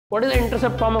What is the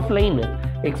intercept form of line?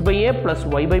 X by a plus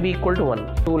y by b equal to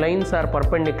 1. Two lines are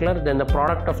perpendicular, then the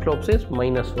product of slopes is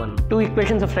minus 1. Two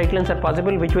equations of straight lines are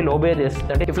possible which will obey this.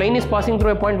 That is, if line is passing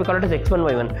through a point, we call it as x1,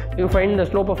 y1. You find the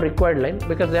slope of required line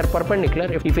because they are perpendicular.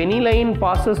 If any line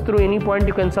passes through any point,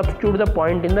 you can substitute the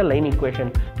point in the line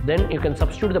equation. Then you can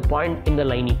substitute the point in the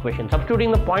line equation.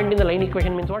 Substituting the point in the line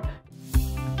equation means what?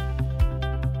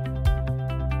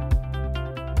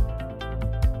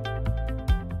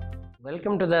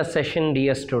 Welcome to the session,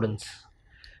 dear students.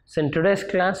 So in today's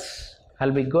class,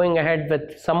 I'll be going ahead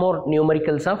with some more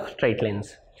numericals of straight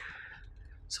lines.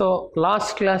 So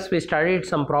last class we studied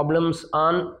some problems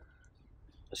on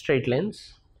straight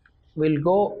lines. We'll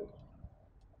go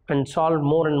and solve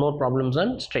more and more problems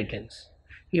on straight lines.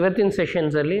 ಇವತ್ತಿನ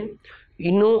sessions ಅಲ್ಲಿ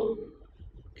ಇನ್ನೂ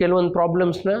ಕೆಲವೊಂದು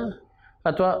ಪ್ರಾಬ್ಲಮ್ಸ್ನ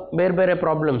ಅಥವಾ ಬೇರೆ ಬೇರೆ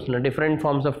ಪ್ರಾಬ್ಲಮ್ಸ್ನ different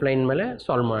forms of line ಮೇಲೆ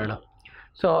solve ಮಾಡೋಣ.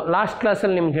 So last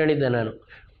ಕ್ಲಾಸಲ್ಲಿ ನಿಮ್ಗೆ ಹೇಳಿದ್ದೆ ನಾನು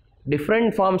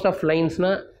ಡಿಫ್ರೆಂಟ್ ಫಾರ್ಮ್ಸ್ ಆಫ್ ಲೈನ್ಸ್ನ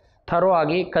ಥರೋ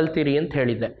ಆಗಿ ಕಲ್ತಿರಿ ಅಂತ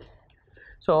ಹೇಳಿದ್ದೆ.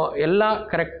 ಸೊ ಎಲ್ಲ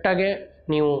ಕರೆಕ್ಟಾಗಿ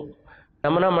ನೀವು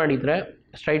ಗಮನ ಮಾಡಿದರೆ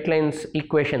ಸ್ಟ್ರೈಟ್ ಲೈನ್ಸ್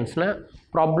ಈಕ್ವೇಷನ್ಸ್ನ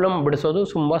ಪ್ರಾಬ್ಲಮ್ ಬಿಡಿಸೋದು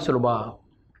ತುಂಬ ಸುಲಭ.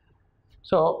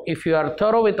 So if you are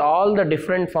thorough with all the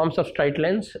different forms of straight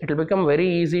lines, it will become very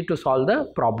easy to solve the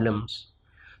problems.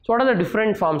 So what are the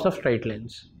different forms of straight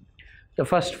lines? The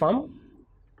first form,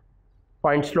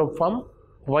 point slope form,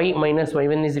 y minus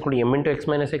y1 is equal to m into x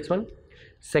minus x1.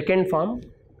 Second form,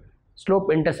 slope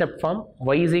intercept form,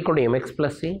 y is equal to mx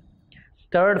plus c.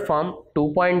 Third form,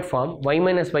 2-point form, y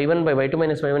minus y1 by y2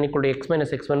 minus y1 equal to x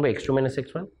minus x1 by x2 minus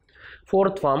x1.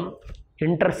 Fourth form,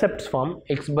 intercepts form,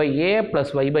 x by a plus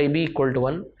y by b equal to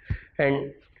 1. And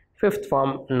fifth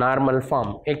form, normal form,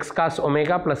 x cos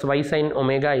omega plus y sin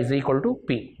omega is equal to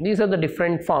p. These are the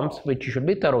different forms which you should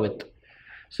be thorough with.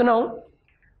 So now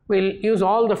we'll use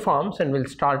all the forms and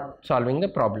we'll start solving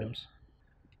the problems.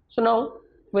 So now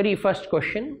very first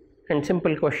question and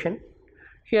simple question.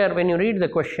 Here when you read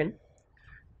the question,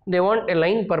 they want a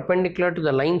line perpendicular to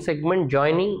the line segment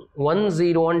joining 1,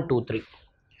 0 and 2, 3.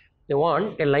 They want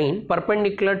a line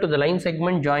perpendicular to the line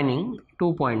segment joining 2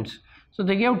 points. So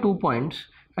they gave 2 points.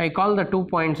 I call the 2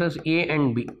 points as A and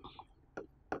B.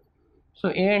 So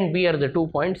A and B are the 2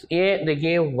 points. A they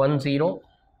gave 1, 0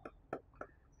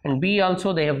 and B also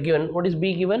they have given. What is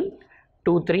B given?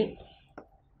 2, 3.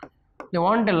 They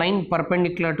want a line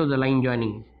perpendicular to the line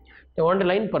joining. They want a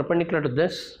line perpendicular to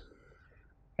this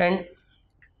and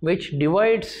which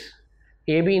divides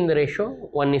AB in the ratio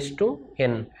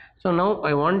 1:n. So now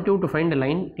I want you to find a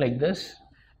line like this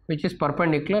which is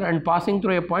perpendicular and passing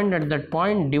through a point. At that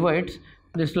point divides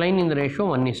this line in the ratio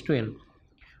 1:n.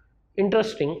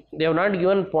 Interesting, they have not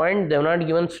given point, they have not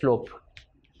given slope.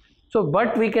 So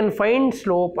but we can find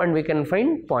slope and we can find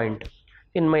point.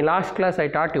 In my last class I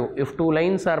taught you if two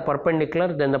lines are perpendicular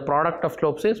then the product of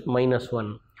slopes is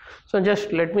 -1. So just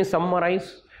let me summarize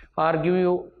or give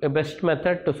you a best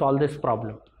method to solve this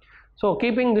problem. So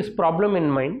keeping this problem in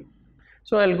mind,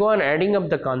 so I'll go on adding up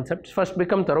the concepts. First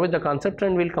become thorough with the concepts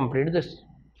and we'll complete this.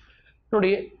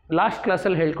 ನೋಡಿ last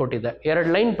ಕ್ಲಾಸಲ್ಲಿ ಹೇಳ್ಕೊಟ್ಟಿದ್ದೆ ಎರಡು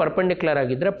line perpendicular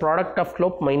ಆಗಿದ್ದರೆ product of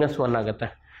slope -1 ಆಗುತ್ತೆ.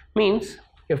 Means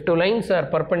if to lines are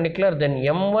perpendicular then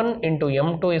m1 into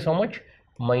m2 is how much?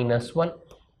 -1.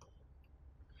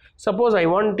 Suppose I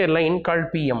want a line called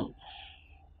PM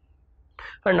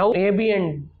and now AB and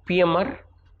PM are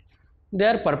they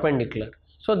are perpendicular.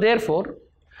 So therefore,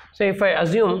 so if I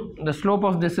assume the slope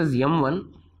of this is m1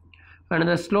 and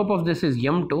the slope of this is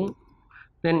m2,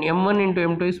 then m1 into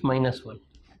m2 is -1.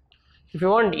 If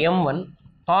you want m1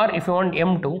 or if you want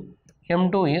m2,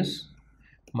 m2 is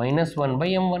 -1 by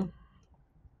m1.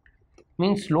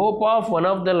 Means slope of one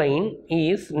of the line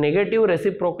is negative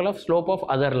reciprocal of slope of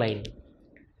other line.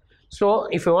 So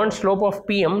if you want slope of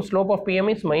PM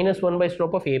is -1 by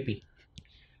slope of AP,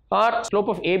 or slope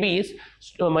of AB is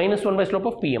 -1 by slope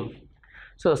of PM.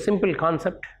 So simple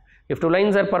concept, if two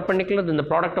lines are perpendicular then the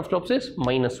product of slopes is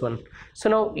 -1. So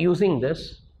now using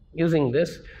this,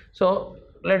 so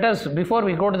let us, before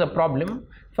we go to the problem,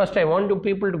 first I want you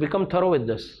people to become thorough with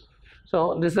this. So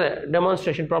this is a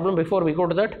demonstration problem. Before we go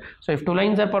to that, so if two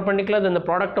lines are perpendicular then the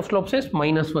product of slopes is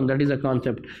 -1. That is a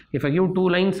concept. If I give two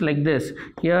lines like this,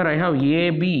 here I have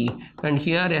AB and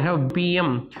here I have PM,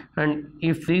 and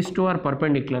if these two are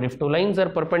perpendicular, if two lines are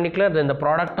perpendicular then the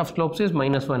product of slopes is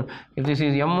 -1. If this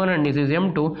is m1 and this is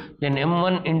m2, then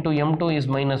m1 into m2 is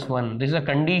 -1. This is a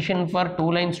condition for two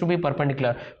lines to be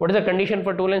perpendicular. What is the condition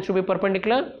for two lines to be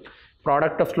perpendicular?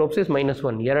 Product of slopes is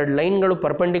 -1. ಎರಡು ಲೈನ್ಗಳು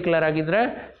perpendicular ಆಗಿದ್ರೆ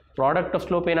product of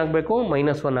slope ಏನಾಗಬೇಕು?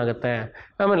 -1 ಆಗುತ್ತೆ.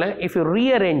 ಆಮೇಲೆ if you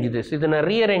rearrange ಇದನ್ನು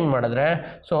rearrange ಮಾಡಿದ್ರೆ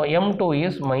so m2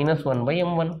 is -1 by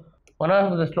m1. One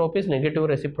of the slope is negative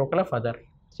reciprocal of other.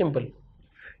 Simple.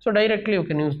 So directly you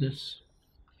can use this.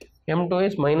 m2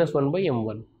 is minus 1 by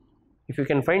m1. If you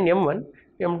can find m1,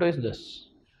 m2 is this.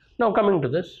 Now coming to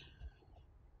this,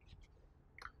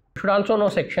 you should also know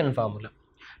section formula.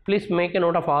 Please make a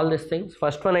note of all these things.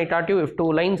 First one I taught you, if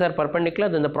two lines are perpendicular,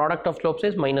 then the product of slopes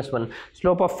is minus 1.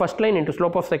 Slope of first line into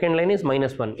slope of second line is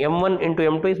minus 1. m1 into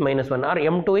m2 is minus 1, or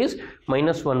m2 is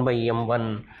minus 1 by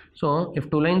m1. So if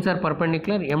two lines are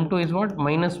perpendicular, m2 is what?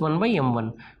 Minus 1 by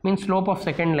m1. Means slope of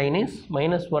second line is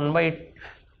minus 1 by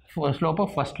slope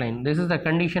of first line. This is the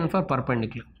condition for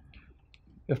perpendicular.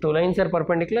 If two lines are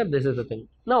perpendicular, this is the thing.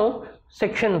 Now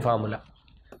section formula.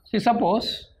 See,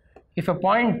 suppose if a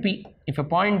point P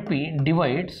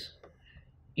divides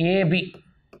AB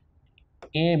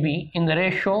in the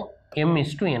ratio m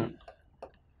is to n.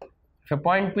 If a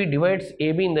point P divides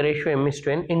AB in the ratio m is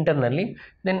to n internally,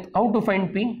 then how to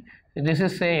find P? This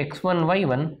is say x1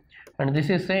 y1 and this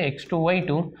is say x2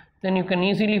 y2. Then you can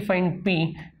easily find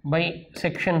P by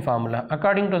section formula.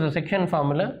 According to the section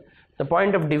formula, the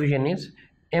point of division is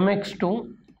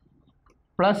mx2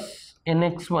 plus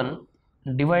nx1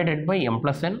 divided by m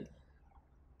plus n.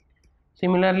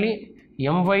 Similarly,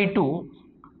 my2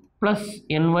 plus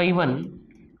ny1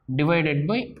 divided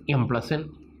by m plus n.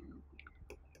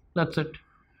 That's it.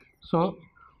 So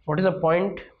what is the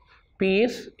point? P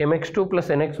is mx2 plus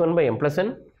nx1 by m plus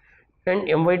n and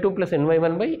my2 plus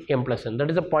ny1 by m plus n. That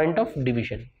is the point of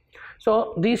division.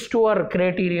 So these two are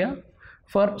criteria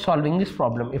for solving this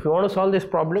problem. If you want to solve this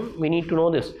problem, we need to know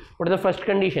this. What is the first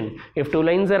condition? If two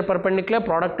lines are perpendicular,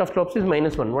 product of slopes is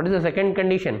minus 1. What is the second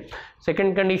condition?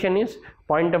 Second condition is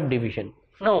point of division.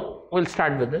 Now we'll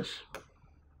start with this.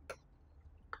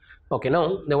 Okay,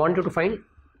 now they want you to find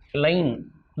line.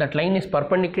 That line is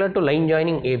perpendicular to line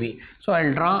joining AB. So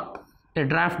I'll draw a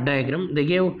draft diagram. They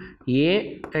gave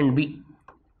A and B.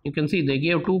 You can see they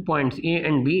gave 2 points A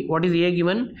and B. What is A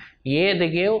given? A they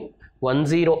gave 1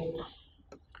 0.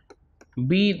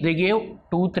 B they gave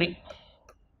 2 3,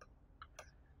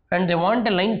 and they want a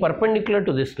line perpendicular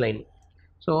to this line.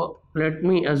 So let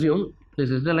me assume this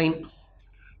is the line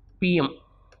PM.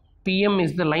 PM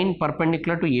is the line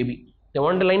perpendicular to AB. They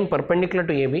want a line perpendicular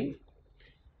to AB,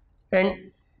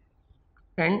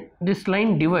 and this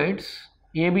line divides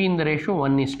AB in the ratio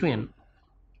 1 is to n.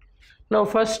 Now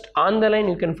first on the line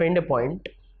you can find a point.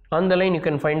 On the line you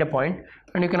can find a point,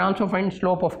 and you can also find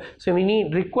slope of. So we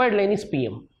need required line is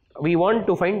PM. We want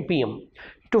to find PM.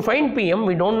 To find PM,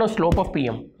 we don't know slope of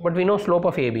PM, but we know slope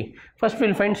of AB. First,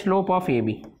 we'll find slope of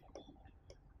AB.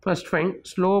 First, find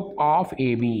slope of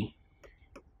AB.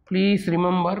 Please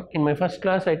remember, in my first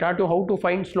class, I taught you how to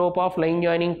find slope of line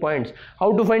joining points.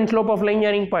 How to find slope of line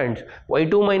joining points?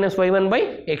 y2 minus y1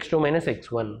 by x2 minus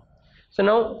x1. So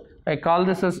now, I call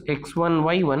this as x1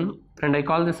 y1 and I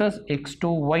call this as x2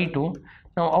 y2.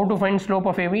 Now how to find slope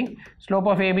of AB? Slope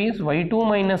of AB is y2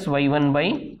 minus y1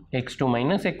 by x2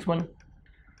 minus x1.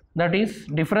 That is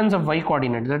difference of y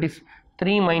coordinate, that is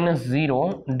 3 minus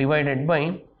 0 divided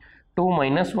by 2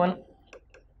 minus 1.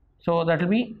 So that will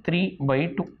be 3 by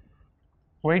 2.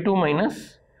 y2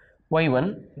 minus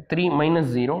y1, 3 minus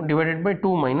 0 divided by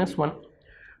 2 minus 1.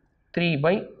 3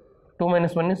 by 2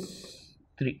 minus 1 is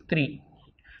 3.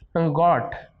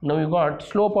 Now you got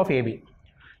slope of AB.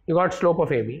 You got slope of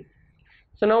AB.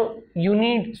 So now you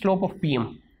need slope of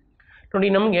PM. Nodi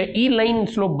namage E line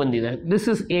slope bandide. This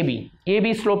is AB.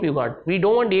 AB slope you got. We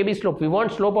don't want AB slope. We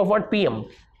want slope of what? PM.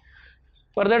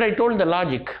 For that I told the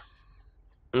logic.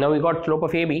 Now we got slope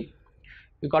of AB.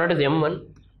 We call it as M1.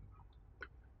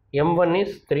 M1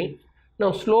 is 3.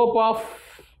 Now slope of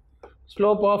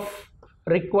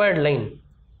required line.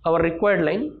 Our required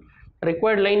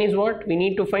line is what? We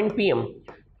need to find PM.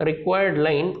 Required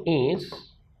line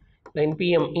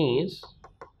PM is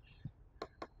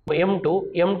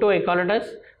M2 I call it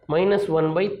as minus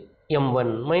 1 by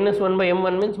M1. Minus 1 by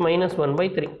M1 means minus 1 by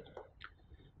 3.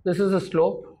 This is the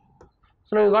slope.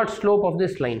 So now you got slope of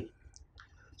this line.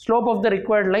 Slope of the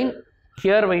required line,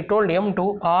 here we told M2,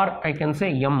 or I can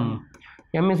say M.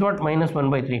 M is what? Minus 1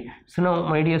 by 3. So now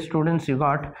my dear students, you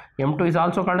got M2 is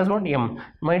also called as what? M.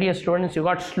 My dear students, you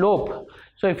got slope.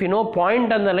 So if you know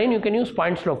point on the line, you can use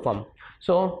point slope form.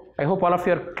 So I hope all of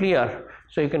you are clear.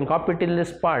 So you can copy till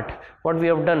this part. What we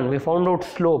have done, we found out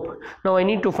slope. Now I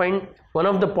need to find one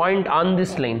of the point on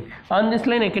this line. On this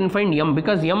line I can find M,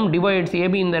 because M divides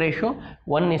AB in the ratio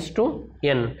 1 is to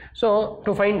n. So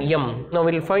to find M, now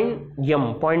we will find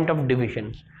M, point of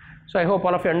division. So I hope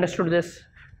all of you understood this.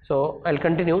 So I'll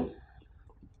continue.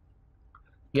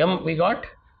 M we got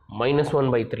minus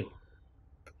 1 by 3.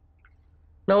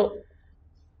 Now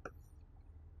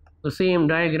the same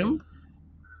diagram.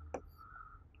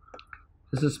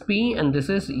 This is P and this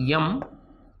is M,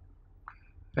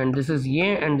 and this is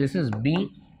A and this is B.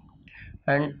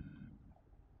 and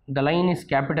the line is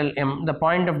capital M. The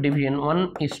point of division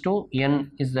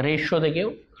 1:n is the ratio they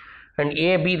give, and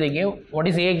A, B they give. What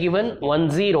is A given? 1,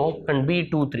 0 and B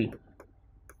 2, 3.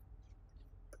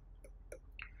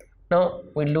 Now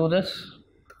we'll do this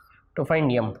to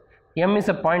find M. M is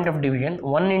a point of division.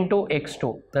 1 into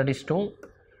x2, that is 2.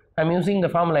 I'm using the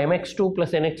formula mx2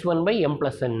 plus nx1 by m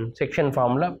plus n, section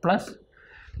formula, plus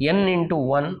n into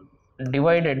 1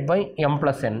 divided by m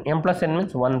plus n. M plus n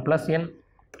means 1 plus n.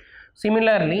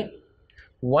 Similarly,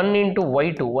 1 into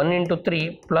y2, 1 into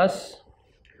 3 plus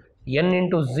n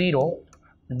into 0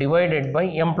 divided by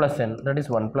m plus n, that is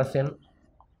 1 plus n.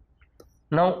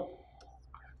 Now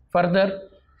further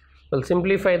we'll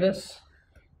simplify this.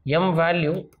 M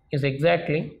value is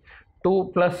exactly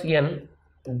 2 plus n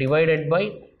divided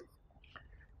by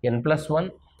n plus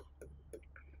 1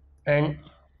 and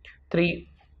 3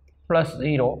 plus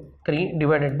 0, 3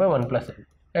 divided by 1 plus n.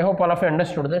 I hope all of you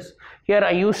understood this. Here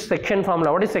I use section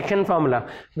formula. What is section formula?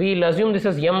 We'll assume this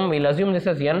is m, we'll assume this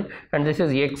is n, and this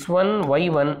is x1,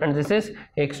 y1, and this is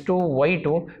x2,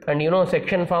 y2, and you know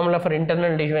section formula for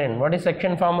internal division. What is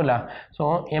section formula?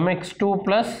 So mx2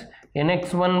 plus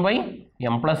nx1 by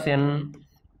m plus n.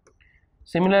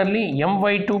 Similarly,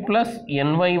 my2 plus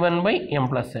ny1 by m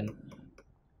plus n.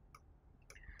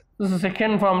 This is a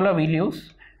section formula we'll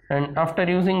use, and after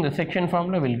using the section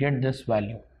formula we'll get this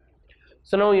value.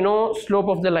 So now you know slope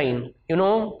of the line,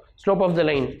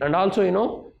 and also you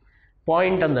know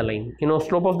point on the line. You know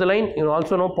slope of the line, you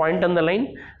also know point on the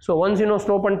line. So once you know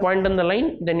slope and point on the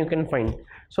line, then you can find.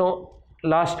 So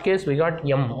last case we got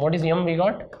m. What is m? We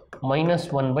got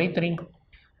minus 1 by 3.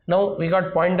 Now we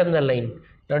got point on the line.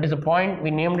 That is a point,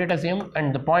 we named it as m,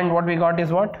 and the point what we got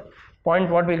is what? Point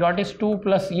what we got is 2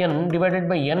 plus n divided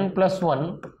by n plus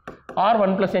 1, or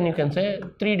 1 plus n, you can say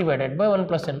 3 divided by 1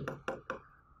 plus n.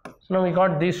 So now we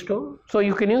got these two. So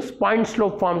you can use point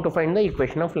slope form to find the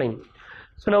equation of line.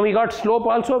 So now we got slope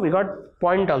also, we got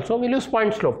point also. We'll use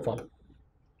point slope form.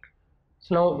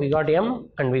 So now we got m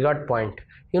and we got point.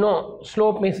 You know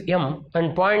slope is m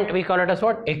and point we call it as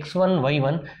what? x1,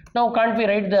 y1. Now can't we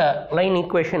write the line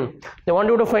equation? They want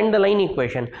you to find the line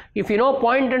equation. If you know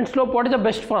point and slope, what is the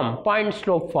best form? Point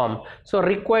slope form. So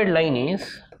required line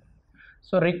is,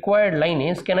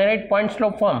 can I write point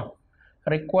slope form?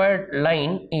 Required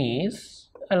line is,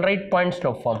 I'll write point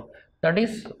slope form, that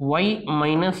is y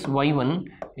minus y1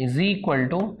 is equal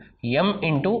to m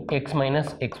into x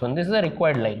minus x1. This is the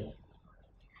required line.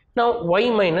 Now y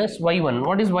minus y1,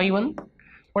 what is y1?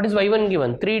 What is y1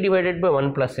 given? 3 divided by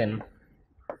 1 plus n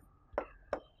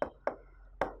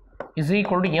is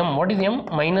equal to m. What is m?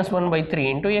 Minus 1 by 3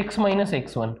 into x minus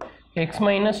x1. X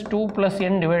minus 2 plus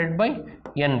n divided by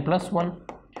n plus 1.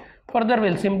 Further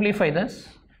we'll simplify this.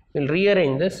 We'll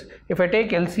rearrange this. If I take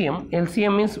LCM,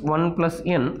 LCM is 1 plus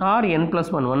n or n plus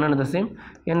 1, one and the same.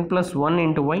 N plus 1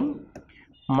 into y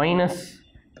minus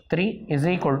 3 is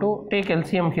equal to, take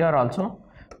LCM here also,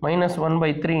 minus 1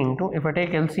 by 3 into, if I take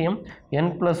LCM,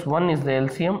 n plus 1 is the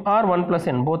LCM or 1 plus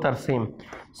n, both are same.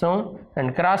 So,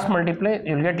 and cross multiply,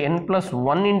 you will get n plus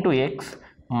 1 into x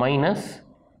minus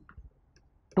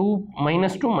 2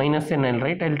 minus n, I'll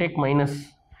write, I'll take minus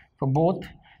for both.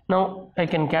 Now I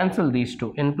can cancel these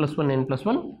two, n plus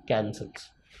 1 cancels.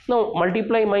 Now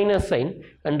multiply minus sign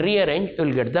and rearrange, you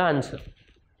will get the answer.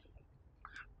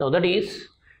 Now that is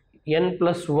n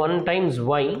plus 1 times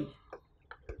y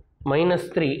minus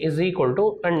 3 is equal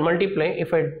to, and multiply,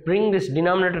 if I bring this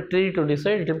denominator 3 to this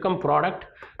side, it will become product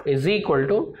is equal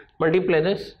to, multiply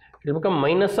this, it will become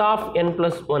minus of n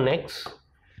plus 1x,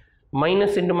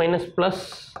 minus into minus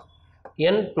plus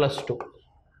n plus 2.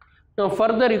 Now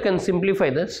further you can simplify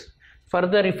this.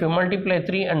 Further if you multiply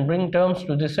 3 and bring terms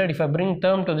to this side, if I bring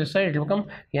term to this side, it will become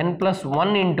n plus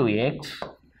 1 into x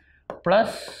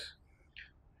plus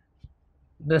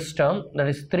this term, that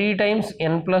is 3 times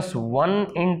n plus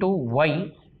 1 into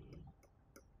y.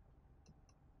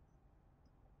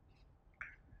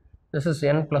 This is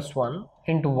n plus 1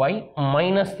 into y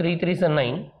minus 3 3s are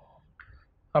 9.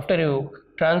 After you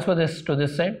transfer this to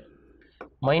this side,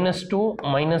 minus 2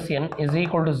 minus n is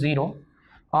equal to 0,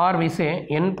 or we say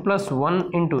n plus 1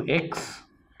 into x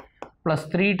plus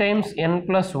 3 times n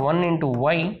plus 1 into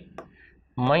y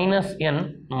minus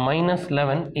n minus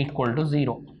 11 equal to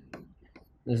 0.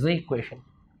 This is the equation.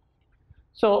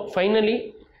 So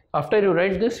finally, after you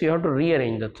write this, you have to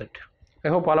rearrange, that's it. I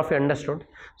hope all of you understood.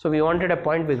 So we wanted a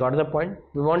point, we got the point.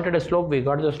 We wanted a slope, we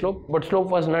got the slope, but slope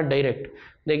was not direct.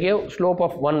 They gave slope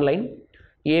of one line.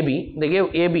 AB, they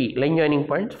gave AB line joining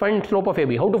points, find slope of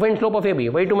AB. How to find slope of AB?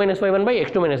 y2 minus y1 by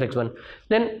x2 minus x1.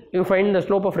 Then you find the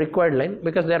slope of required line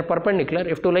because they are perpendicular.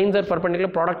 If two lines are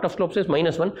perpendicular, product of slopes is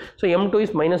 -1. So m2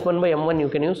 is -1 by m1 you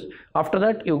can use. After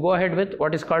that you go ahead with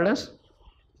what is called as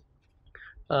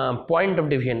point of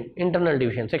division, internal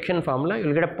division, section formula. You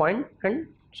will get a point and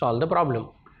solve the problem.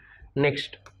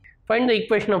 Next, find the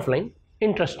equation of line.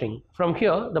 Interesting. From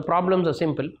here the problems are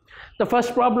simple. The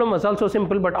first problem was also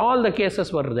simple, but all the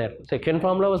cases were there. Section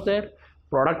formula was there,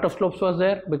 product of slopes was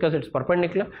there because it's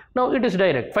perpendicular. Now it is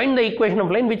direct. Find the equation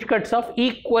of line which cuts off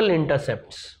equal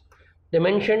intercepts. They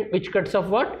mentioned which cuts off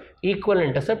what? Equal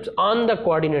intercepts on the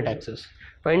coordinate axis.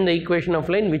 Find the equation of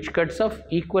line which cuts off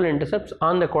equal intercepts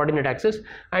on the coordinate axis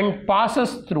and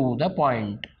passes through the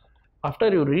point. After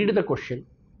you read the question,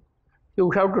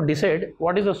 you have to decide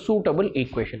what is a suitable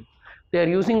equation. They are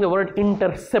using the word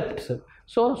intercepts.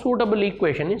 So suitable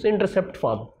equation is intercept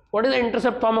form. What is the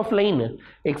intercept form of line?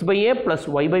 X by a plus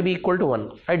y by b equal to 1.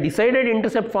 I decided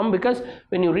intercept form because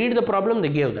when you read the problem they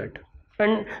gave that.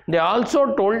 And they also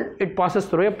told it passes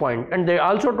through a point, and they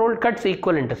also told cuts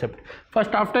equal intercept.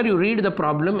 First, after you read the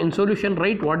problem in solution,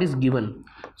 write what is given.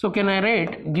 So can I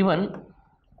write given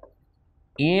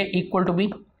a equal to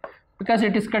b? Because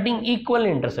it is cutting equal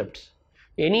intercepts.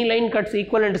 Any line cuts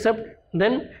equal intercept,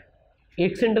 then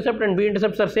x-intercept and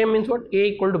b-intercepts are same, means what? A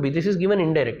equal to b. This is given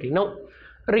indirectly. Now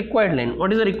required line.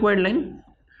 What is the required line?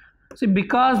 See,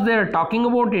 because they are talking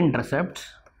about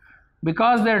intercepts,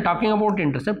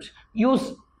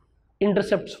 use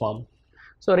intercepts form.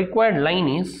 So required line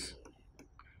is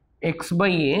x by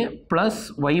a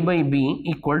plus y by b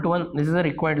equal to 1. This is the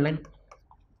required line.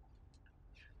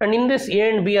 And in this a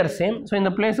and b are same. So in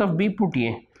the place of b put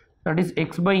a. That is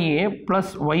x by a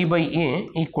plus y by a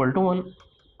equal to 1.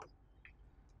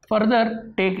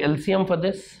 Further, take LCM for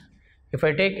this. If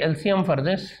I take LCM for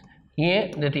this,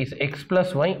 a, that is x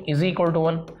plus y, is equal to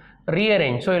 1.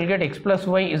 Rearrange. So you will get x plus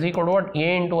y is equal to what?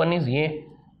 A into 1 is a.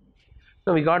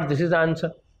 So we got, this is the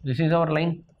answer. This is our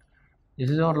line. This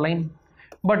is our line.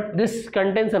 But this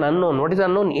contains an unknown. What is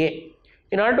unknown? A.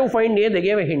 In order to find a, they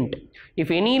gave a hint.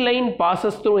 If any line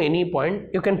passes through any point,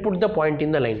 you can put the point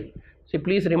in the line. See,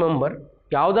 please remember,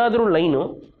 ಯಾವುದಾದರೂ line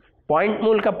point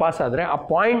ಮೂಲಕ pass ಆದರೆ ಆ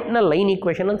ಪಾಯಿಂಟ್ನ line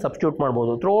equation ಅನ್ನು substitute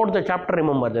ಮಾಡ್ಬೋದು. Through out the chapter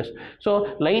remember this. So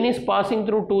line is passing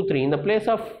through 2, 3. In the place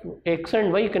of X and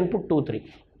why you can put 2, 3.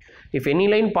 If any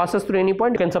line passes through any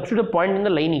point, you can substitute a point in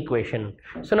the line equation.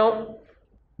 So now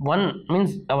 1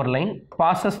 means our line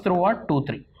passes through what? 2,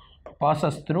 3.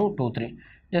 Passes through 2, 3.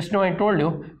 Just now I told you,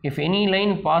 if any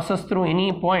line passes through any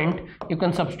point, you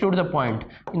can substitute the point.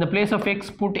 In the place of x,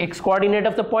 put x coordinate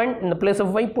of the point. In the place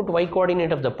of y, put y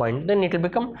coordinate of the point. Then it will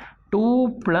become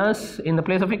 2 plus, in the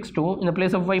place of x 2, in the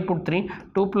place of y put 3.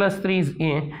 2 plus 3 is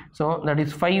a. So that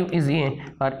is 5 is a,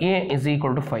 or a is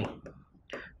equal to 5.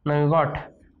 Now you got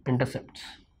intercepts.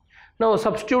 Now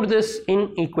substitute this in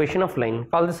equation of line.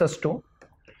 Call this as 2.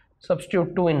 Substitute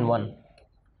 2 in 1.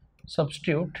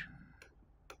 Substitute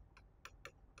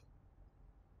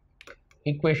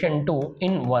equation 2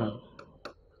 in 1.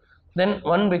 Then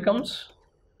 1 becomes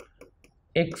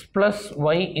x plus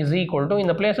y is equal to, in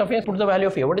the place of a, put the value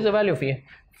of a. What is the value of a?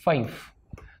 5.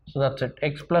 So that's it.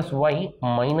 X plus y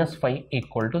minus 5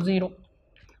 equal to 0.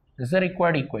 This is the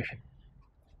required equation.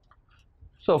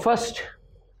 So first,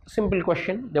 simple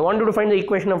question. They want you to find the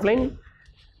equation of line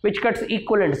which cuts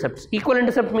equal intercepts. Equal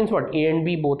intercept means what? A and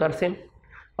b both are same.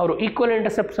 ಅವರು equal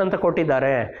intercepts ಅಂತ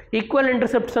ಕೊಟ್ಟಿದ್ದಾರೆ. Equal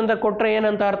intercepts ಅಂತ ಕೊಟ್ಟರೆ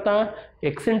ಏನಂತ ಅರ್ಥ?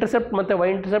 X intercept ಮತ್ತು Y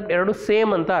intercept ಎರಡು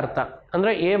same ಅಂತ ಅರ್ಥ.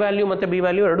 ಅಂದರೆ ಎ ವ್ಯಾಲ್ಯೂ ಮತ್ತು ಬಿ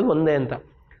ವ್ಯಾಲ್ಯೂ ಎರಡು ಒಂದೇ ಅಂತ.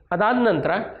 ಅದಾದ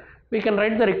ನಂತರ we can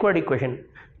write the required equation.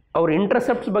 ಅವ್ರು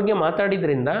ಇಂಟರ್ಸೆಪ್ಟ್ಸ್ ಬಗ್ಗೆ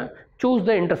ಮಾತಾಡಿದ್ರಿಂದ choose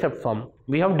the intercept form.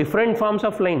 We have different forms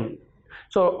of line.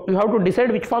 So you have to decide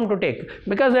which form to take.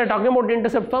 Because they are talking about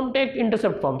intercept form, take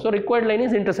intercept form. So required line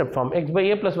is intercept form. X by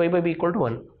a plus y by b equal to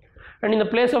 1. And in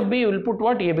the place of b, you will put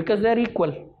what? A, because they are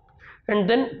equal. And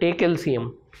then take LCM.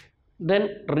 Then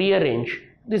rearrange.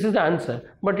 This is the answer.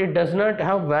 But it does not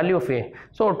have value of a.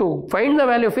 So to find the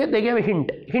value of a, they gave a hint.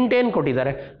 Hint ಏನು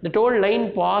ಕೊಟ್ಟಿದ್ದಾರೆ? The told line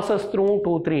passes through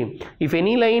 2, 3. If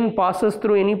any line passes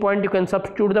through any point, you can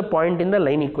substitute the point in the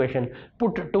line equation.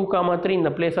 Put 2, 3 in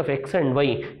the place of x and y.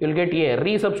 You will get a.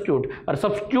 Resubstitute or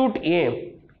substitute a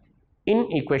in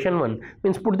equation 1.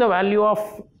 Means put the value of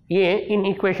a in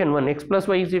equation 1. X plus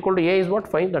y is equal to a is what?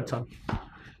 5. That's all.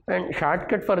 And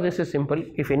shortcut for this is simple.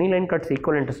 If any line cuts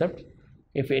equal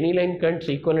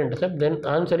intercept, then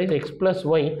answer is x plus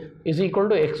y is equal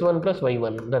to x1 plus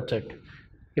y1. That's it.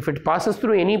 If it passes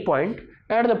through any point,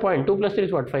 add the point. 2 plus 3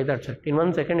 is what? 5. That's it. In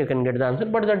 1 second you can get the answer,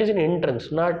 but that is in entrance,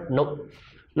 not now.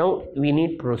 Now we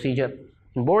need procedure.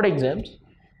 In board exams,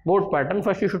 board pattern,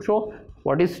 first you should show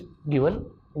what is given,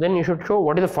 then you should show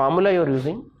what is the formula you are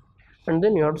using, and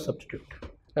then you have to substitute.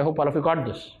 I hope all of you got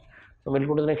this. So we'll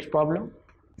go to the next problem.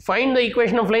 Find the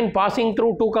equation of line passing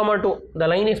through 2, 2. The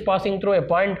line is passing through a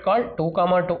point called 2,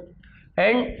 2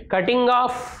 and cutting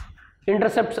off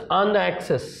intercepts on the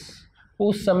axis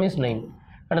whose sum is 9.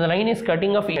 And the line is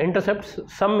cutting off intercepts,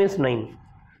 sum is 9.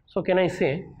 So can I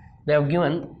say they have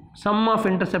given sum of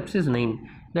intercepts is 9.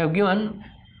 They have given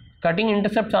cutting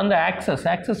intercepts on the axis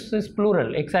is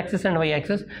plural, x axis and y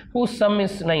axis, whose sum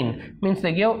is 9. Means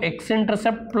they give x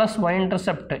intercept plus y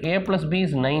intercept, a plus b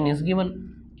is 9 is given.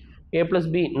 A plus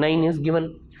b 9 is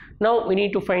given. Now we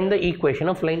need to find the equation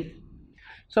of line.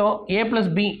 So a plus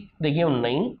b they give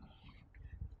 9.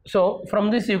 So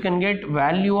from this you can get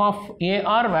value of a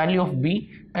or value of b.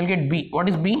 I'll get b. What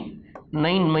is b?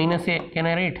 9 minus a. Can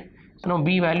I write? So now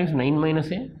b value is 9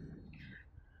 minus a.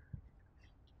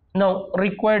 Now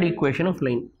required equation of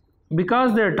line.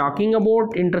 Because they are talking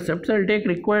about intercepts, I'll take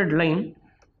required line.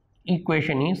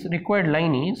 Equation is required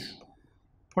line is,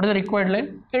 what is the required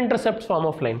line? Intercept form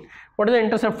of line. What is the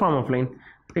intercept form of line?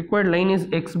 Required line is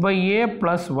x by a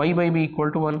plus y by b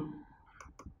equal to 1.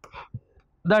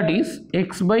 That is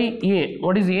x by a.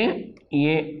 What is a?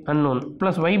 A unknown.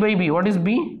 Plus y by b. What is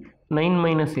b? 9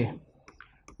 minus a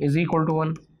is equal to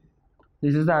 1.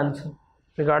 This is the answer.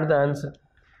 We got the answer.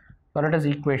 Or it is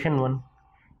equation 1.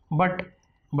 But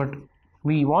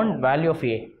we want value of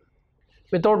a.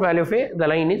 Without value of a, the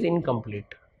line is incomplete.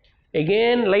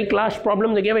 Again, like last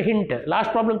problem, they gave a hint.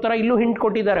 Last problem tara illu hint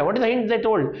kottidare. What is the hint they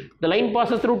told? The line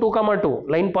passes through 2, 2.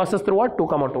 Line passes through what? 2,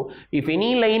 2. If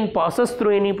any line passes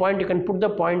through any point, you can put the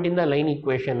point in the line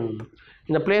equation.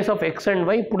 In the place of x and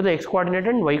y, put the x coordinate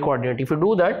and y coordinate. If you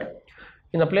do that,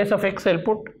 in the place of x, I'll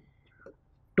put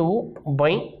 2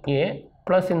 by a,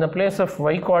 plus in the place of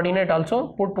y coordinate also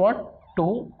put what?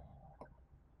 2,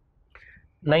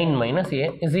 9 minus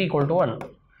a is equal to 1.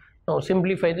 Now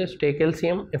simplify this, take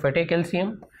LCM. If I take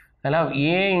LCM, I'll have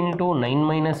a into 9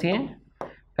 minus a,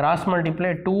 cross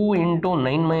multiply 2 into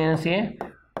 9 minus a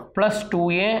plus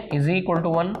 2a is equal to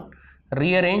 1.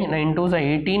 Rearrange, 9 2s are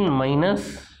 18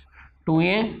 minus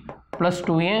 2a plus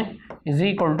 2a is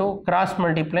equal to cross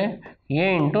multiply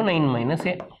a into 9 minus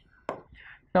a.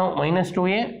 Now minus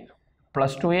 2a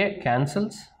plus 2a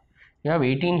cancels. You have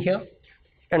 18 here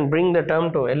and bring the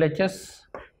term to LHS.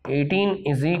 18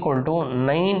 is equal to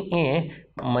 9a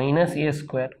minus a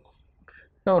square.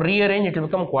 Now rearrange, it will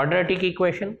become quadratic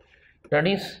equation. That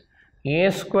is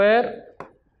a square,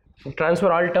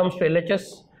 transfer all terms to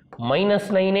LHS, minus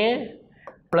 9a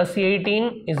plus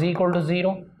 18 is equal to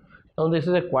 0. Now this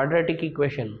is a quadratic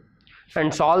equation.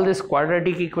 And solve this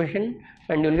quadratic equation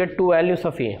and you will get two values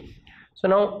of a. So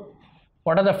now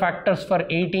what are the factors for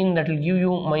 18 that will give you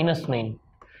minus 9?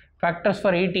 Factors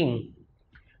for 18.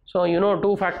 So you know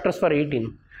two factors for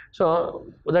 18. So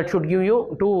that should give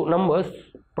you two numbers.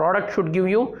 Product should give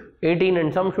you 18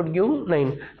 and sum should give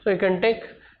 9. So you can take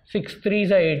 6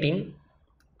 3s are 18.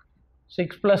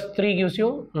 6 plus 3 gives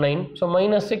you 9. So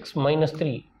minus 6 minus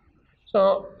 3.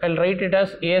 So I'll write it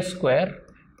as a square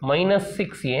minus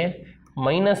 6a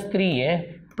minus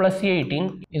 3a plus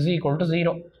 18 is equal to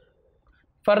 0.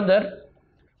 Further,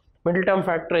 middle term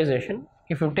factorization.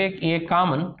 If you take a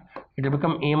common, it will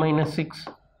become a minus 6.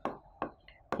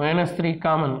 Minus 3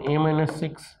 common, a minus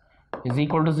 6 is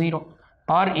equal to 0.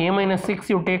 Or a minus 6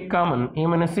 you take common, a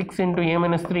minus 6 into a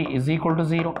minus 3 is equal to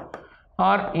 0.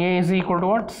 Or a is equal to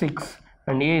what? 6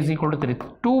 and a is equal to 3.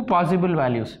 Two possible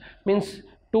values, means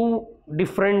two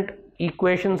different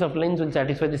equations of lines will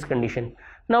satisfy this condition.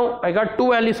 Now I got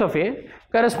two values of a,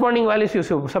 corresponding values you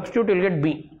substitute, you will get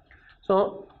b.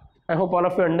 So I hope all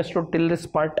of you understood till this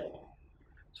part.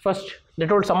 First they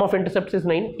told sum of intercepts is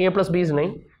 9, a plus b is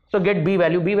 9. So get b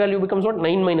value becomes what?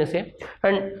 9 minus a.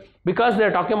 And because they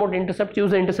are talking about intercepts,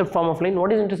 use the intercept form of line.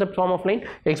 What is intercept form of line?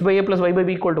 X by a plus y by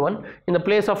b equal to 1. In the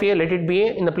place of a, let it be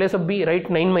a. In the place of b, write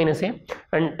 9 minus a.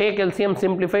 And take LCM,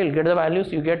 simplify, you'll get the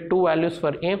values. You get two values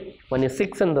for a. One is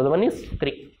 6 and the other one is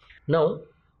 3. Now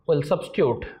we'll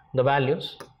substitute the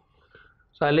values.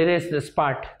 So I'll erase this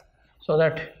part so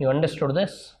that you understood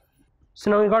this.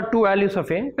 So now we got two values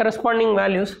of a, corresponding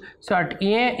values. So at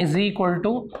a is equal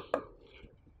to,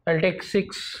 I'll take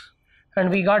 6 and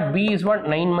we got b is what?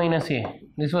 9 minus a.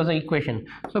 This was the equation.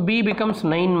 So b becomes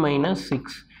 9 minus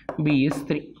 6. B is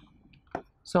 3.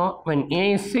 So when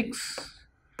a is 6,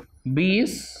 b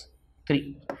is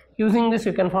 3. Using this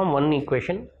you can form one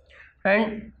equation.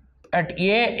 And at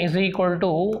a is equal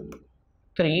to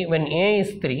 3, when a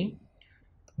is 3,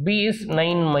 b is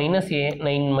 9 minus a,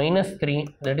 9 minus 3,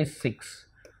 that is 6.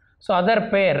 So other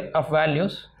pair of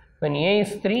values, When A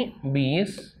is 3, B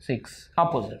is 6,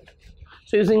 opposite.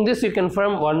 So using this you can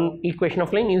form one equation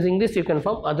of line, using this you can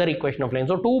form other equation of line.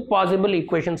 So two possible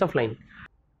equations of line.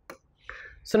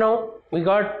 So now we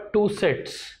got two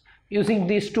sets. Using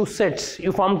these two sets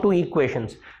you form two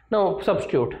equations. Now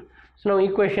substitute. So now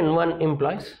equation 1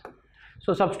 implies,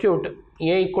 so substitute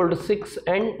A equal to 6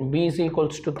 and B is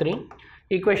equals to 3.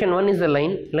 Equation 1 is the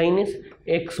line. Line is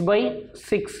x by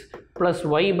 6 plus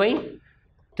y by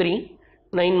 3.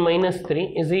 9 minus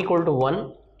 3 is equal to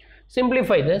 1.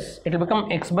 Simplify this, it will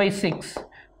become x by 6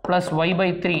 plus y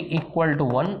by 3 equal to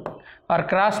 1, or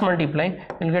cross multiply,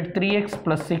 you will get 3x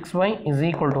plus 6y is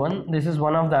equal to 1. This is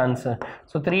one of the answer.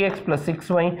 So 3x plus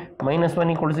 6y minus 1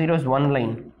 equal to 0 is one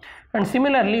line. And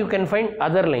similarly you can find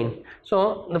other line.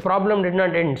 So the problem did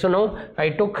not end. So now I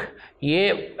took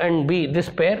A and B, this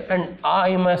pair, and I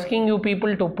am asking you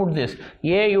people to put this.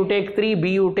 A you take 3, B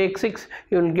you take 6,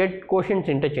 you will get quotients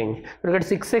interchange. You will get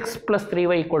 6x plus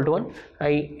 3y equal to 1.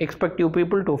 I expect you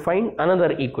people to find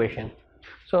another equation.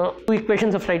 So two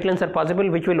equations of straight lines are possible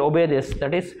which will obey this,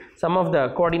 that is sum of the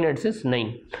coordinates is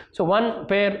 9. So one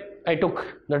pair I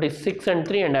took, that is 6 and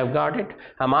 3, and I have got it.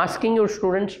 I am asking your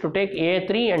students to take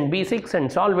A3 and B6 and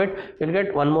solve it. You will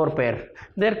get one more pair.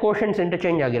 Their quotients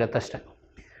interchange agiratasta.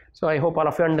 So I hope all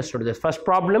of you understood this. First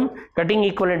problem, cutting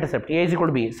equal intercept, A is equal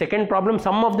to B. Second problem,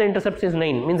 sum of the intercepts is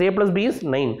 9, means A plus B is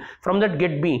 9. From that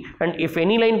get B, and if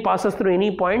any line passes through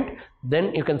any point,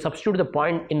 then you can substitute the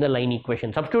point in the line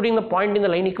equation. Substituting the point in the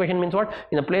line equation means what?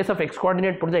 In the place of x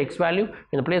coordinate put the x value,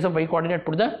 in the place of y coordinate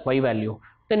put the y value.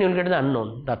 Then you will get the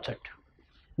unknown, that's it.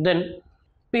 Then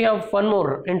we have one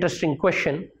more interesting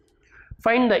question.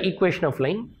 Find the equation of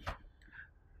line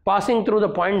passing through the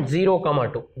point 0,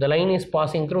 2. The line is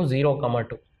passing through 0,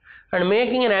 2 and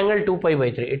making an angle 2 pi by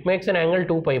 3. It makes an angle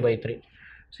 2 pi by 3.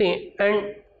 See,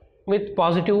 and with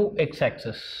positive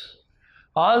x-axis.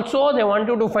 Also they want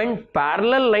you to find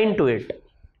parallel line to it.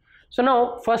 So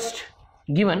now first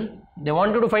given, they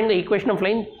want you to find the equation of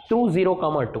line through 0,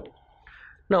 2.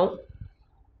 Now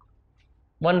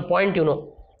one point you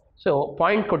know. So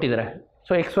point kotidare.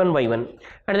 So x1, y1,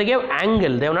 and they gave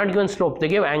angle, they have not given slope, they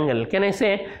gave angle. Can I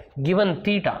say given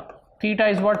theta? Theta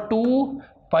is what? 2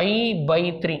 pi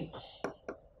by 3.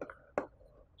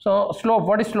 So slope,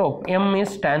 what is slope? M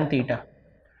is tan theta.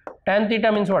 Tan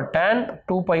theta means what? Tan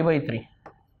 2 pi by 3.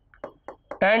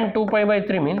 Tan 2 pi by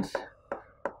 3 means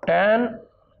tan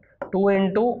 2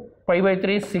 into pi by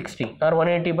 3 is 60 or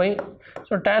 180 by,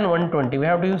 so tan 120. We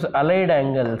have to use allied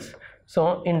angles.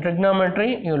 So in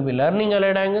trigonometry you will be learning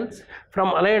allied angles. From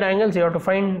allied angles you have to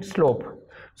find slope.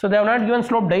 So they have not given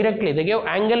slope directly, they gave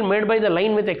angle made by the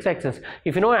line with x-axis.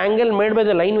 If you know angle made by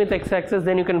the line with x-axis,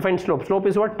 then you can find slope. Slope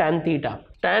is what? Tan theta.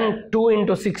 Tan 2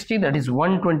 into 60, that is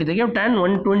 120. They gave tan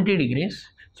 120 degrees.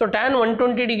 So tan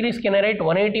 120 degrees, can I write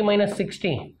 180 minus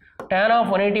 60? Tan of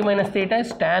 180 minus theta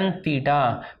is tan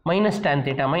theta minus tan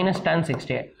theta minus tan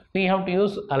 60. We have to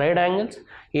use allied angles.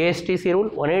 ASTC rule,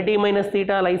 180 minus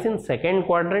theta lies in second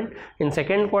quadrant. In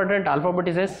second quadrant alphabet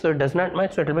is S, so it does not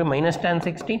match, so it will be minus tan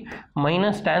 60.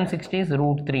 Minus tan 60 is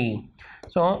root 3.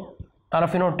 So all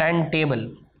of you know tan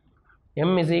table,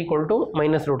 M is equal to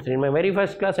minus root 3. In my very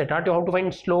first class I taught you how to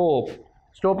find slope.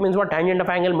 Slope means what? Tangent of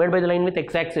angle made by the line with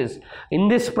x-axis. In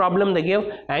this problem they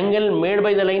gave angle made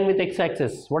by the line with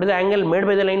x-axis. What is the angle made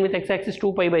by the line with x-axis?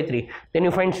 2 pi by 3. Then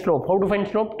you find slope. How to find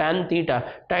slope? Tan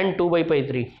theta, tan 2 pi by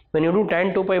 3. When you do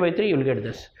tan 2 pi by 3 you will get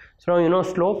this. So now you know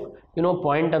slope, you know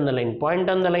point on the line. Point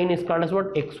on the line is called as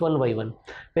what? x1, y1.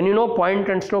 When you know point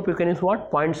and slope, you can use what?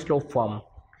 Point slope form.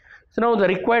 So now the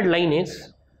required line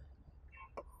is,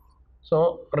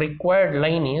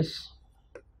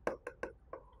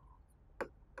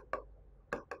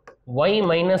 y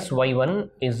minus y1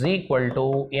 is equal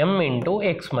to m into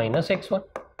x minus x1.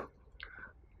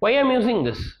 Why I am using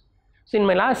this? So in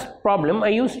my last problem I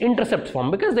used intercepts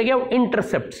form because they gave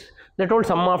intercepts. They told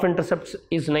sum of intercepts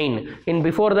is 9. In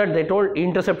before that they told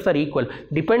intercepts are equal.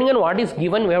 Depending on what is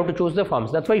given we have to choose the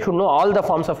forms. That's why you should know all the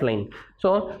forms of line.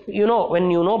 So you know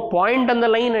when you know point on the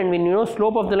line and when you know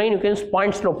slope of the line, you can use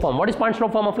point slope form. What is point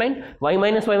slope form of line? Y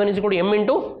minus y1 is equal to m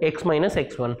into x minus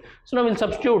x1. So now we will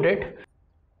substitute it.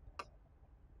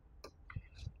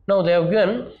 Now they have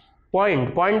given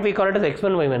point we call it as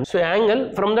x1, y1. So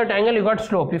angle, from that angle you got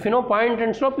slope. If you know point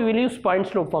and slope, you will use point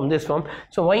slope form, this form.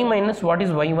 So y minus, what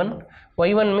is y1?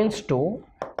 y1 means 2,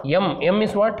 m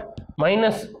is what?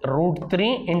 Minus root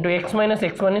 3 into x minus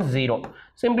x1 is 0.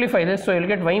 Simplify this, so you will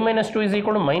get y minus 2 is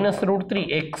equal to minus root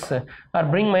 3x, or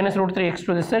bring minus root 3x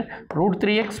to this side, root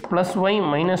 3x plus y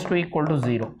minus 2 equal to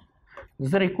 0. This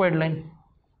is the required line.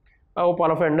 I hope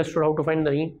all of you understood how to find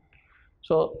the E.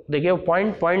 So they gave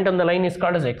point on the line is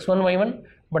called as x1, y1.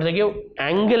 but they give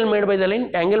angle made by the line.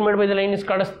 Angle made by the line is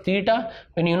called as theta.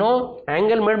 When you know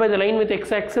angle made by the line with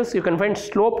x-axis, you can find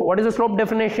slope. What is the slope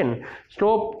definition?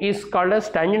 Slope is called as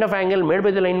tangent of angle made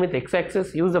by the line with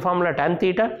x-axis. Use the formula tan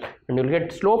theta and you will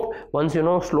get slope. Once you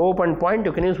know slope and point,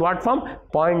 you can use what form?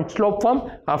 Point slope form.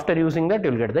 After using that,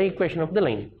 you will get the equation of the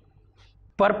line.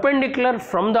 Perpendicular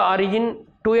from the origin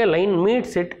to a line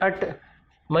meets it at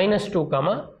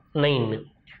 -2, 9.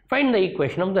 Find the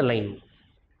equation of the line.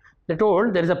 They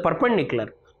told there is a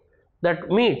perpendicular that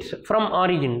meets from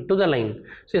origin to the line.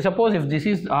 So suppose if this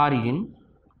is origin,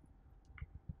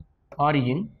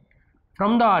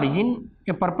 from the origin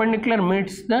a perpendicular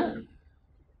meets the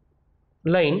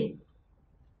line.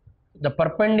 The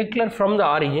perpendicular from the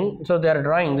origin, so they are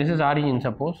drawing, this is origin,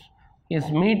 suppose, is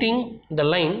meeting the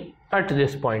line at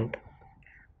this point.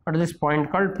 At this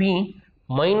point called P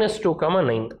 -2,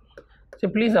 9. So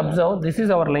please observe, this is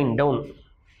our line down.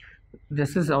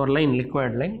 This is our line,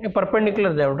 required line. A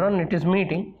perpendicular they have drawn, it is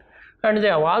meeting, and they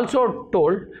have also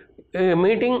told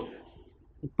meeting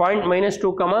point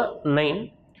 -2,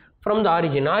 9 from the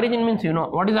origin. Origin means you know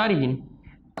what is origin?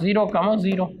 0,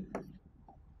 0.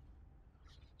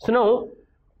 So now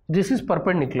this is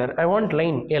perpendicular. I want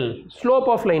line L, slope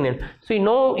of line L. So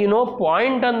you know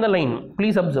point on the line.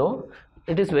 Please observe,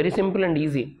 it is very simple and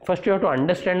easy. First you have to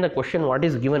understand the question what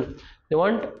is given. They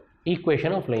want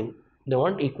equation of line.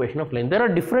 There are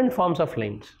different forms of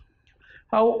lines.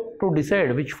 How to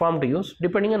decide which form to use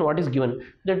depending on what is given.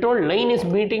 They told line is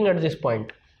meeting at this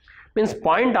point, means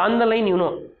point on the line, you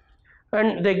know,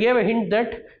 and they gave a hint that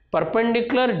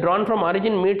perpendicular drawn from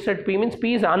origin meets at P means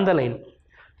P is on the line.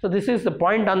 So this is the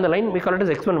point on the line, we call it as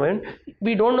x1, y1.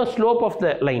 We don't know slope of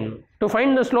the line. To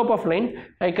find the slope of line,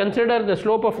 I consider the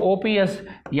slope of OP as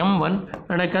m1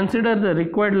 and I consider the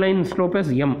required line slope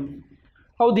as m.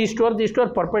 How these two are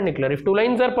perpendicular. If two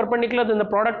lines are perpendicular, then the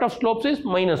product of slopes is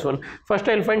 -1. First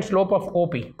I will find slope of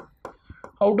OP.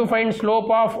 How to find slope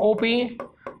of OP?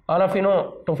 All of you know,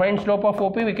 to find slope of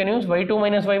OP we can use y2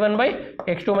 minus y1 by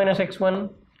x2 minus x1.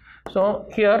 So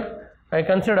here I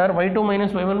consider y2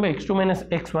 minus y1 by x2 minus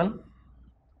x1.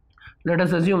 Let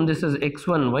us assume this is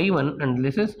x1 y1 and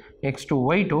this is x2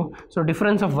 y2. So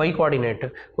difference of y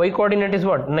coordinate. Y coordinate is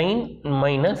what? 9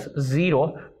 minus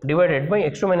 0 divided by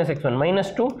x2 minus x1.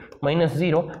 -2 minus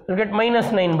 0. You will get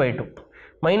 -9/2.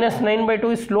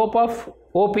 -9/2 is slope of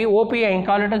OP. OP I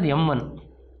call it as m1.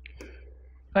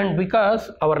 And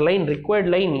because our line, required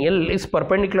line L is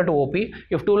perpendicular to OP,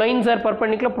 if two lines are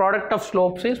perpendicular, product of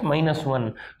slopes is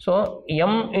 -1. So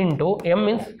m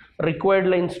is required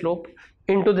line slope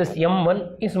into this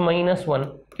m1 is -1.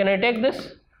 Can I take this?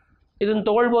 Idun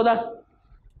togolboda?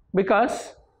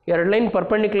 Because your line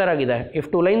perpendicular agide.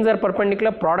 If two lines are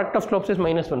perpendicular, product of slopes is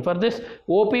 -1. For this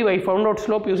OP I found out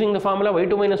slope using the formula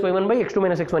y2 minus y1 by x2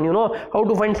 minus x1. You know how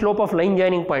to find slope of line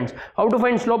joining points. How to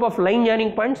find slope of line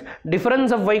joining points?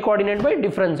 Difference of y coordinate by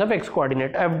difference of x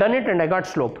coordinate. I have done it and I got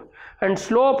slope. And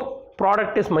slope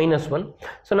product is -1.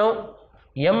 So now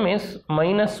m is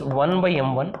 -1 by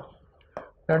m1.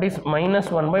 That is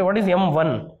 -1 by what is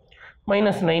m1?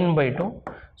 -9/2.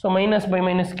 So minus by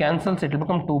minus cancels, it will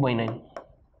become 2 by 9.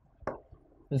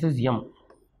 This is m.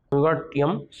 We got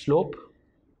m slope,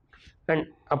 and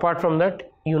apart from that,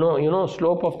 you know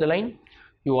slope of the line.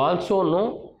 You also know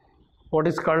what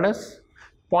is called as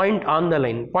point on the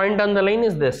line. Point on the line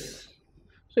is this.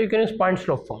 So you can use point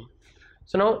slope form.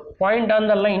 So now point on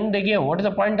the line they gave. What is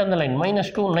the point on the line?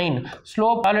 -2, 9.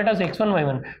 Slope, call it as x1,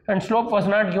 y1. And slope was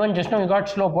not given just now. You got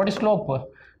slope. What is slope?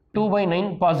 2 by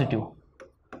 9 positive.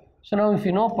 So now if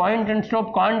you know point and slope,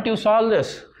 can't you solve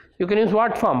this? You can use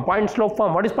what form? Point slope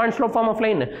form. What is point slope form of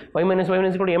line? Y minus y1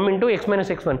 is equal to m into x minus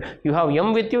x1. You have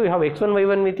m with you, you have x1,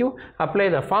 y1 with you. Apply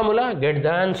the formula, get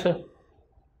the answer.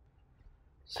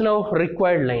 So now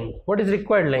required line. What is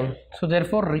required line? So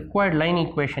therefore required line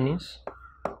equation is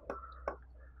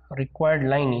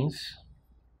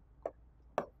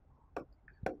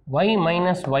y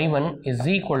minus y1 is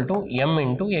equal to m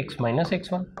into x minus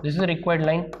x1. This is the required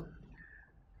line.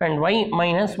 And y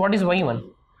minus, what is y1?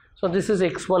 So this is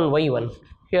x1, y1.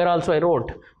 Here also I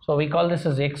wrote. So we call this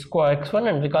as x1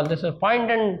 and we call this as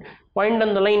point, and point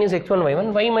on the line is x1,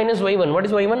 y1. Y minus y1. What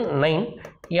is y1? 9.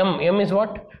 M is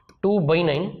what? 2 by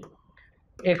 9.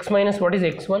 X minus what is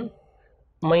x1?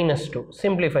 -2.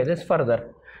 Simplify this further.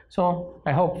 So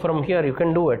I hope from here you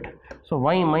can do it. So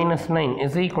y minus 9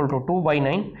 is equal to 2 by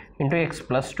 9 into x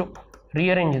plus 2.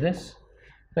 Rearrange this.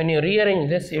 When you rearrange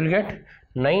this, you will get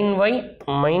 9y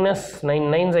minus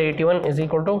 9, 9 is 81 is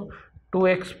equal to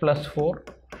 2x plus 4.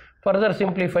 Further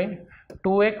simplify,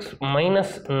 2x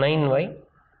minus 9y.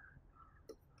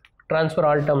 Transfer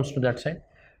all terms to that side.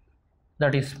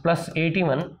 that is plus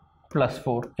 81 plus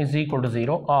 4 is equal to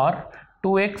 0, or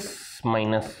 2x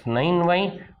minus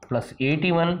 9y plus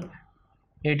 81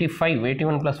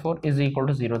 plus 4 is equal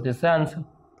to 0. This is the answer.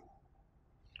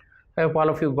 I hope all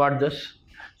of you got this.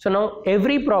 So now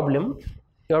every problem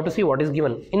you have to see what is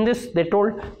given. In this they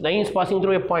told line is passing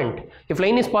through a point. If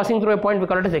line is passing through a point, we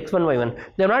call it as x1 y1.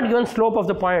 They have not given slope of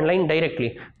the point line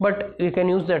directly, but we can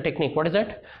use the technique. What is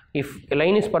that? If a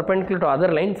line is perpendicular to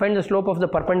other line, find the slope of the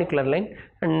perpendicular line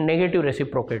and negative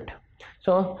reciprocate.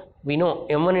 So we know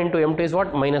m1 into m2 is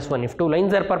what? Minus 1. If two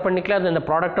lines are perpendicular, then the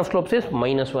product of slopes is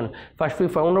minus 1. First we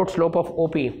found out slope of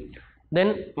OP,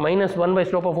 then minus 1 by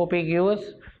slope of OP gives us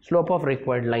slope of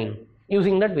required line.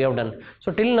 Using that we have done.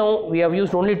 So till now we have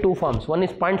used only two forms. One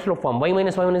is point slope form, y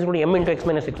minus y1 is equal to m into x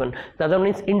minus x1. The other one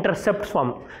is intercept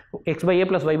form, x by a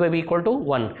plus y by b equal to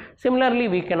 1. Similarly,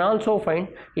 we can also find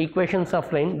equations of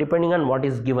line depending on what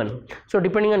is given. So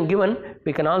depending on given,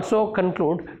 we can also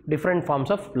conclude different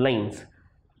forms of lines.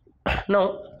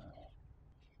 Now,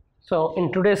 so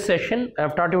in today's session I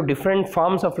have taught you different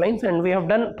forms of lines, and we have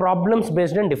done problems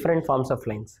based on different forms of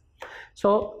lines.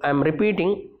 So I am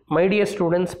repeating, my dear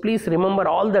students, please remember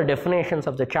all the definitions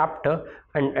of the chapter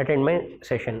and attend my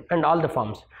session and all the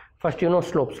forms. First, you know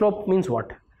slope. Slope means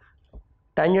what?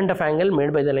 Tangent of angle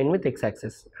made by the line with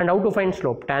x-axis. And how to find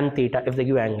slope? Tan theta if they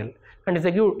give angle. And if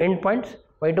they give endpoints,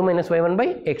 y2 minus y1 by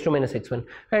x2 minus x1.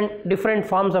 And different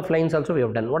forms of lines also we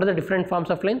have done. What are the different forms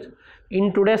of lines?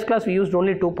 In today's class we used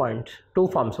only two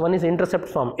forms. One is intercept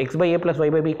form, x by a plus y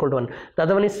by b equal to 1. The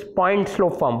other one is point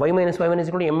slope form, y minus y1 is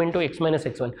equal to m into x minus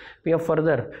x1. We have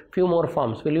further few more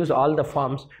forms. We'll use all the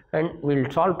forms and we'll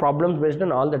solve problems based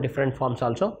on all the different forms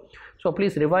also. So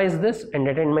please revise this and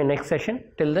attend my next session.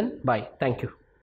 Till then, bye. Thank you.